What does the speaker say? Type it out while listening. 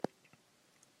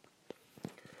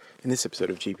In this episode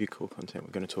of GP Core Content,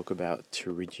 we're going to talk about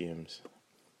pterygiums.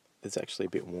 There's actually a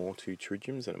bit more to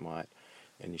pterygiums than it might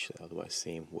initially otherwise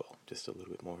seem. Well, just a little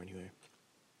bit more anyway.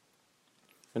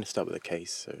 I'm going to start with a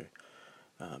case.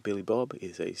 Billy Bob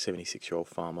is a 76-year-old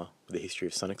farmer with a history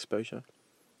of sun exposure.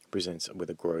 Presents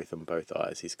with a growth on both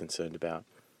eyes he's concerned about.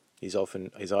 His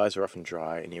eyes are often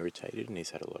dry and irritated, and he's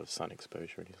had a lot of sun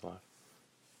exposure in his life.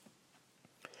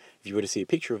 If you were to see a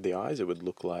picture of the eyes, it would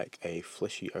look like a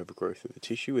fleshy overgrowth of the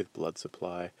tissue with blood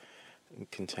supply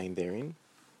contained therein,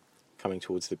 coming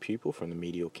towards the pupil from the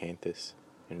medial canthus,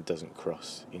 and it doesn't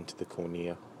cross into the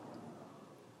cornea.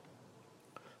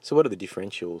 So what are the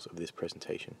differentials of this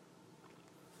presentation?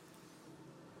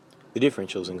 The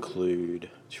differentials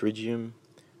include pterygium,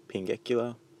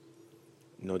 pingecula,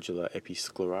 nodular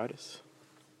episcleritis,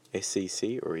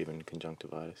 SCC, or even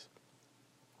conjunctivitis.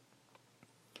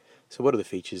 So what are the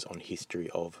features on history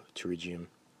of pterygium?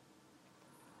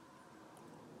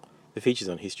 The features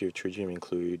on history of pterygium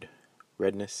include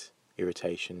redness,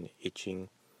 irritation, itching.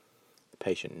 The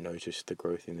patient noticed the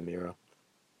growth in the mirror.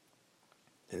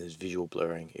 And there's visual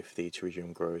blurring if the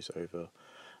pterygium grows over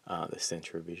the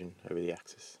centre of vision, over the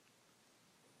axis.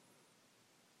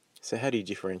 So how do you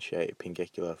differentiate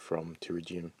pingecula from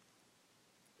pterygium?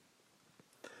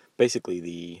 Basically,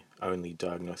 the only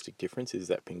diagnostic difference is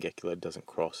that pingecula doesn't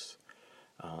cross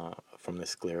from the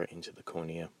sclera into the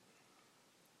cornea.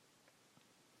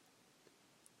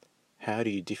 How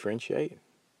do you differentiate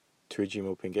pterygium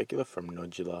or pingecula from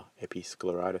nodular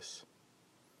episcleritis?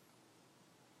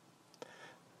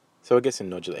 So I guess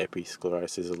in nodular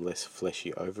episcleritis there's a less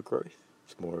fleshy overgrowth.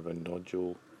 It's more of a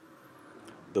nodule.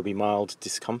 There'll be mild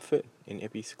discomfort in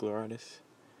episcleritis.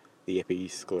 The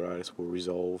episcleritis will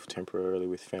resolve temporarily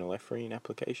with phenylephrine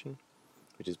application,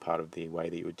 which is part of the way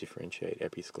that you would differentiate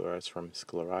episcleritis from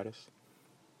scleritis.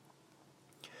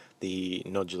 The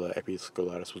nodular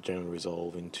episcleritis will generally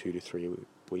resolve in 2 to 3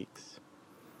 weeks,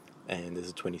 and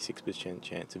there's a 26%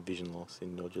 chance of vision loss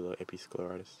in nodular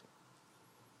episcleritis.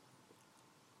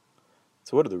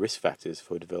 So what are the risk factors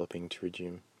for developing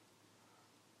pterygium?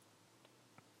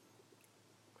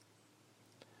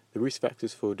 The risk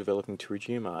factors for developing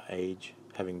pterygium are age,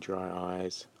 having dry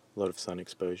eyes, a lot of sun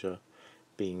exposure,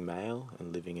 being male,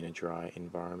 and living in a dry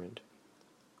environment.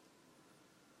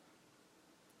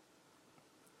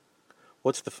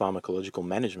 What's the pharmacological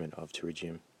management of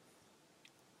pterygium?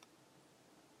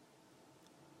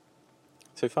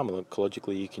 So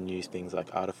pharmacologically you can use things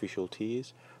like artificial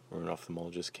tears, or an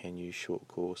ophthalmologist can use short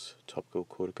course topical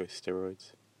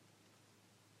corticosteroids.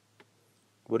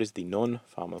 What is the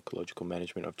non-pharmacological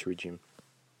management of pterygium?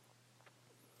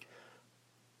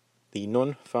 The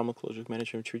non-pharmacological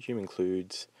management of pterygium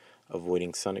includes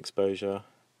avoiding sun exposure,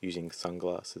 using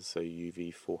sunglasses, so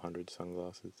UV 400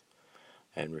 sunglasses,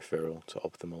 and referral to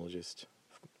ophthalmologist.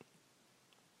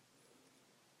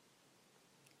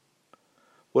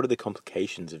 What are the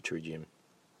complications of pterygium?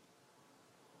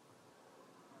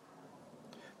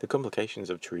 The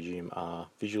complications of pterygium are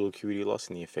visual acuity loss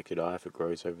in the affected eye if it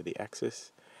grows over the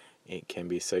axis. It can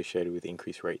be associated with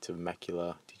increased rates of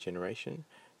macular degeneration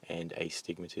and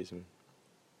astigmatism.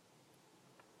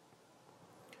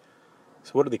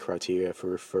 So what are the criteria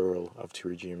for referral of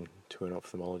pterygium to an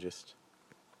ophthalmologist?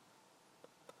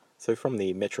 So from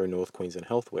the Metro North Queensland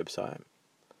Health website,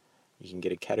 you can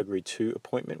get a Category 2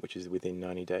 appointment, which is within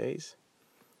 90 days,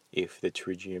 if the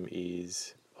pterygium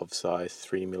is of size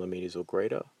 3 millimeters or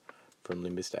greater from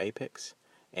limbus to apex,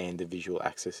 and the visual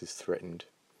axis is threatened,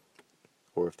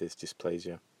 or if there's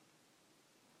dysplasia.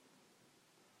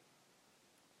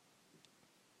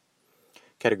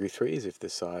 Category 3 is if the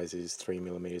size is 3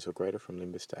 millimeters or greater from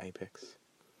limbus to apex.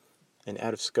 And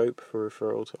out of scope for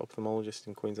referral to ophthalmologist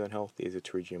in Queensland Health is a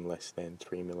pterygium less than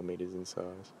 3 millimeters in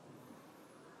size.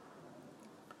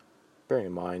 Bearing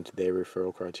in mind their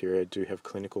referral criteria do have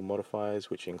clinical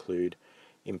modifiers which include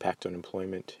impact on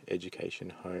employment,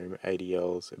 education, home,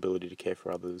 ADLs, ability to care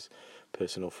for others,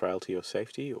 personal frailty or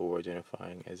safety, or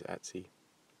identifying as ATSI.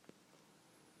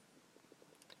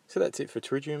 So that's it for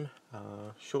pterygium.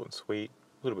 Short and sweet,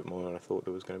 a little bit more than I thought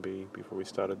there was going to be before we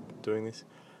started doing this.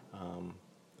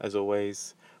 As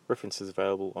always, references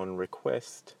available on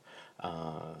request.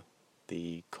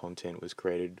 The content was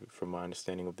created from my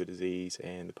understanding of the disease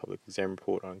and the public exam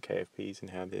report on KFPs and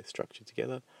how they're structured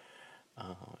together.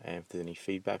 And if there's any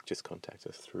feedback, just contact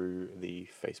us through the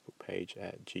Facebook page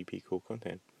at GP Core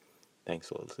Content. Thanks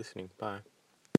a lot for listening. Bye.